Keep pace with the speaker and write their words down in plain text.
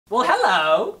Well,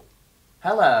 hello.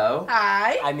 Hello.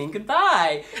 Hi. I mean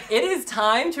goodbye. It is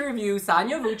time to review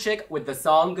Sanja Vučić with the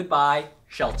song Goodbye,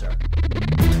 Shelter.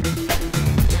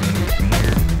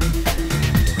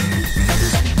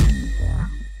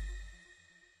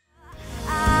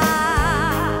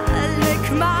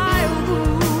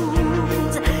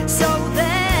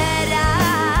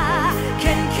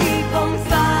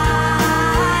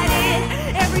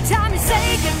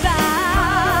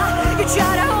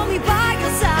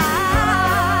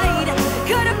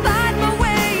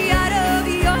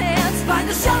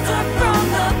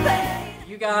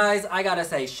 Guys, I gotta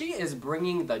say, she is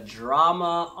bringing the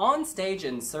drama on stage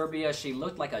in Serbia. She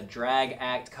looked like a drag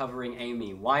act covering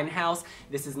Amy Winehouse.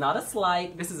 This is not a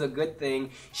slight, this is a good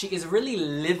thing. She is really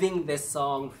living this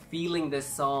song, feeling this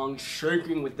song,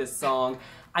 shaking with this song.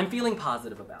 I'm feeling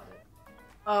positive about it.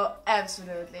 Oh,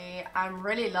 absolutely. I'm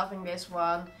really loving this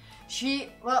one.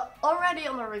 Well, already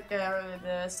on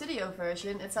the studio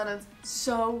version, it sounded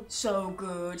so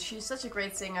good. She's such a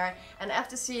great singer, and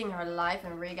after seeing her live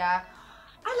in Riga,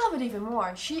 I love it even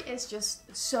more. She is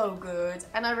just so good,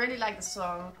 and I really like the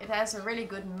song. It has a really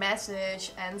good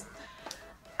message, and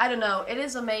I don't know, it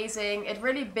is amazing. It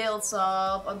really builds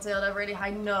up until a really high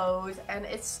note, and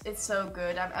it's so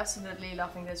good. I'm absolutely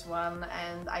loving this one,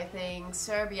 and I think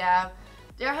Serbia,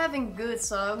 they're having good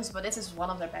songs, but this is one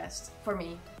of their best for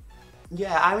me.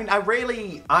 Yeah, I mean,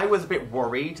 I was a bit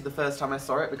worried the first time I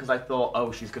saw it because I thought,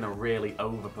 oh, she's going to really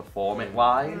overperform it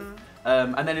live.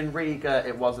 And then in Riga,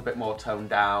 it was a bit more toned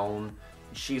down.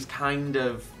 She's kind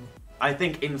of, I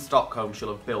think in Stockholm,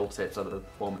 she'll have built it so that the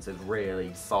performance is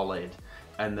really solid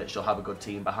and that she'll have a good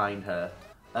team behind her.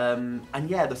 And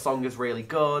yeah, the song is really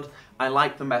good. I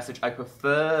like the message. I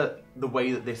prefer the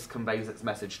way that this conveys its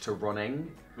message to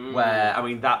Running, where, I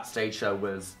mean, that stage show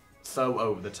was so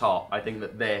over the top. I think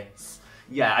that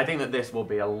this will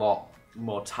be a lot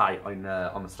more tight on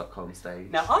the Stockholm stage.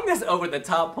 Now, on this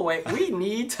over-the-top point, we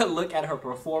need to look at her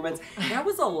performance. There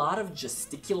was a lot of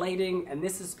gesticulating, and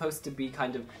this is supposed to be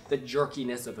kind of the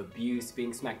jerkiness of abuse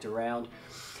being smacked around.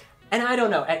 And I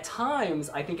don't know, at times,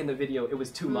 I think in the video it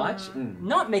was too much.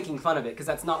 Not making fun of it, because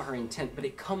that's not her intent, but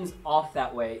it comes off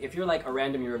that way. If you're like a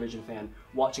random Eurovision fan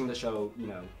watching the show, you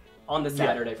know, on the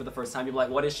Saturday for the first time, you're like,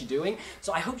 what is she doing?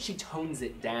 So I hope she tones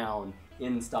it down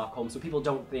in Stockholm so people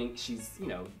don't think she's, you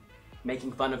know,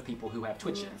 making fun of people who have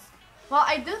twitches. Well,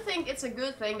 I do think it's a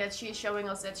good thing that she's showing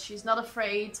us that she's not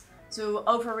afraid to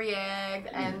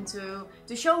overreact and to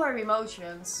show her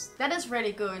emotions. That is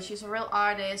really good. She's a real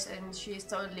artist and she's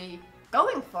totally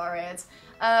going for it.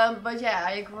 But yeah,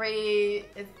 I agree.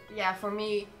 Yeah, for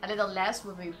me, a little less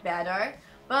would be better.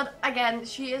 But again,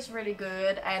 she is really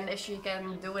good, and if she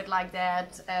can do it like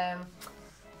that,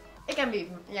 it can be,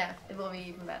 it will be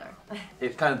even better.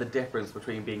 It's kind of the difference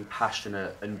between being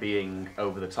passionate and being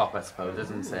over the top, I suppose,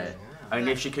 isn't it? I mean,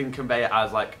 if she can convey it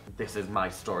as like, this is my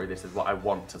story, this is what I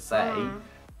want to say,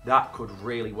 that could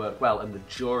really work well, and the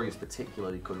juries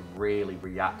particularly could really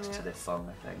react to this song,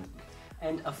 I think.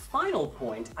 And a final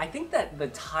point, I think that the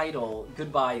title,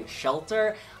 Goodbye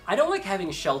Shelter, I don't like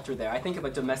having shelter there. I think of a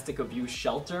domestic abuse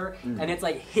shelter, and it's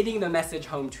like hitting the message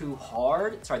home too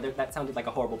hard. Sorry, that sounded like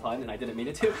a horrible pun, and I didn't mean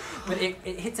it to, but it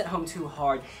hits it home too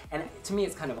hard, and to me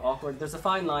it's kind of awkward. There's a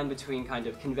fine line between kind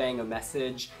of conveying a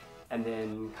message and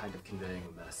then kind of conveying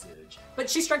a message.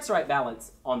 But she strikes the right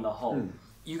balance on the whole.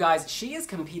 You guys, she is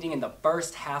competing in the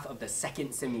first half of the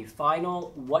second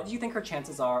semi-final. What do you think her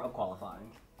chances are of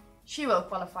qualifying? She will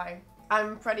qualify.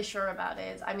 I'm pretty sure about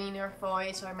it. I mean, her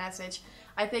voice, her message.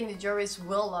 I think the juries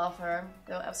will love her.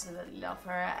 They'll absolutely love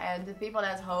her. And the people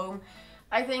at home,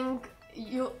 I think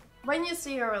when you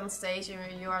see her on stage,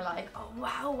 you are like, oh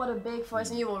wow, what a big voice,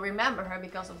 and you will remember her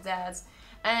because of that.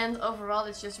 And overall,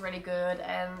 it's just really good.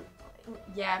 And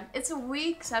yeah, it's a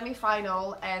weak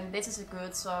semi-final, and this is a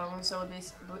good song. So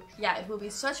it will be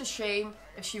such a shame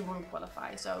if she won't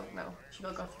qualify. So no, she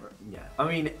will go through. Yeah, I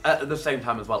mean, at the same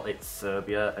time as well, it's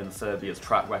Serbia, and Serbia's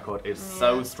track record is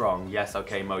so strong. Yes,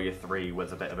 okay, Moja 3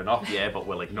 was a bit of an off year, but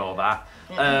we'll ignore that.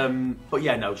 But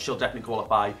yeah, no, she'll definitely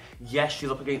qualify. Yes,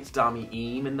 she's up against Dami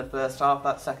Im in the first half,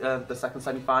 the second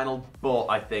semi-final, but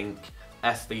I think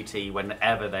SVT,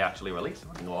 whenever they actually release a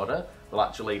running order, will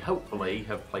actually, hopefully,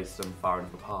 have placed them far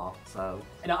enough apart, so...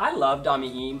 You know, I love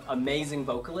Dami Im, amazing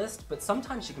vocalist, but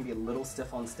sometimes she can be a little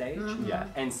stiff on stage. Yeah.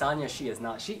 And Sanja, she is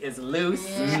not. She is loose.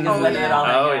 Yeah. She is letting it all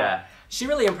hang out. Yeah. She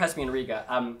really impressed me in Riga.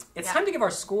 It's time to give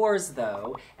our scores,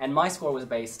 though, and my score was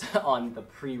based on the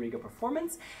pre-Riga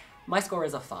performance. My score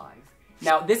is a 5.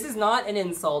 Now, this is not an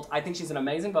insult. I think she's an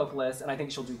amazing vocalist, and I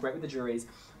think she'll do great with the juries.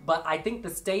 But I think the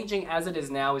staging as it is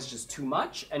now is just too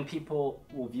much, and people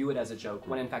will view it as a joke,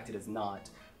 when in fact it is not.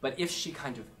 But if she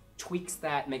kind of tweaks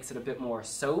that, makes it a bit more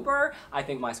sober, I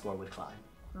think my score would climb.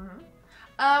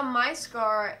 My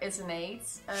score is an 8.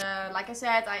 Like I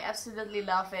said, I absolutely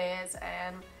love it,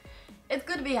 and it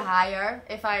could be higher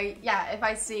if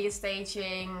I see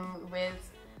staging with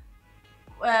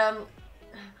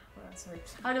sorry.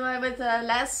 How do I with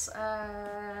less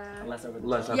over the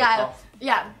Less top. over yeah, the top.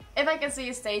 yeah. If I can see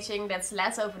a staging that's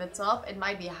less over the top, it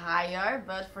might be higher.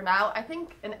 But for now, I think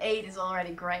an 8 is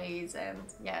already great, and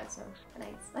yeah, so an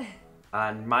 8.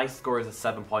 And my score is a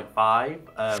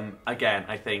 7.5. Again,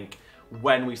 I think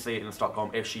when we see it in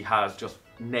Stockholm, if she has just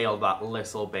nailed that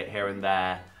little bit here and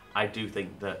there, I do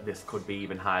think that this could be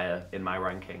even higher in my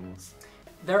rankings.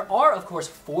 There are, of course,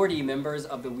 40 members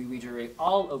of the Wiwi Jury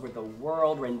all over the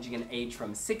world, ranging in age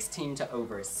from 16 to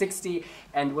over 60.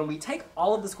 And when we take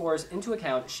all of the scores into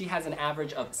account, she has an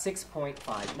average of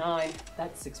 6.59.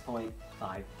 That's 6.59.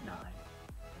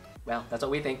 Well, that's what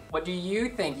we think. What do you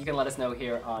think? You can let us know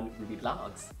here on Wiwi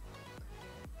Vlogs.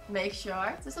 Make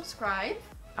sure to subscribe.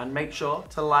 And make sure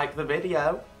to like the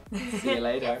video. See you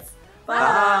later. Yes.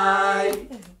 Bye!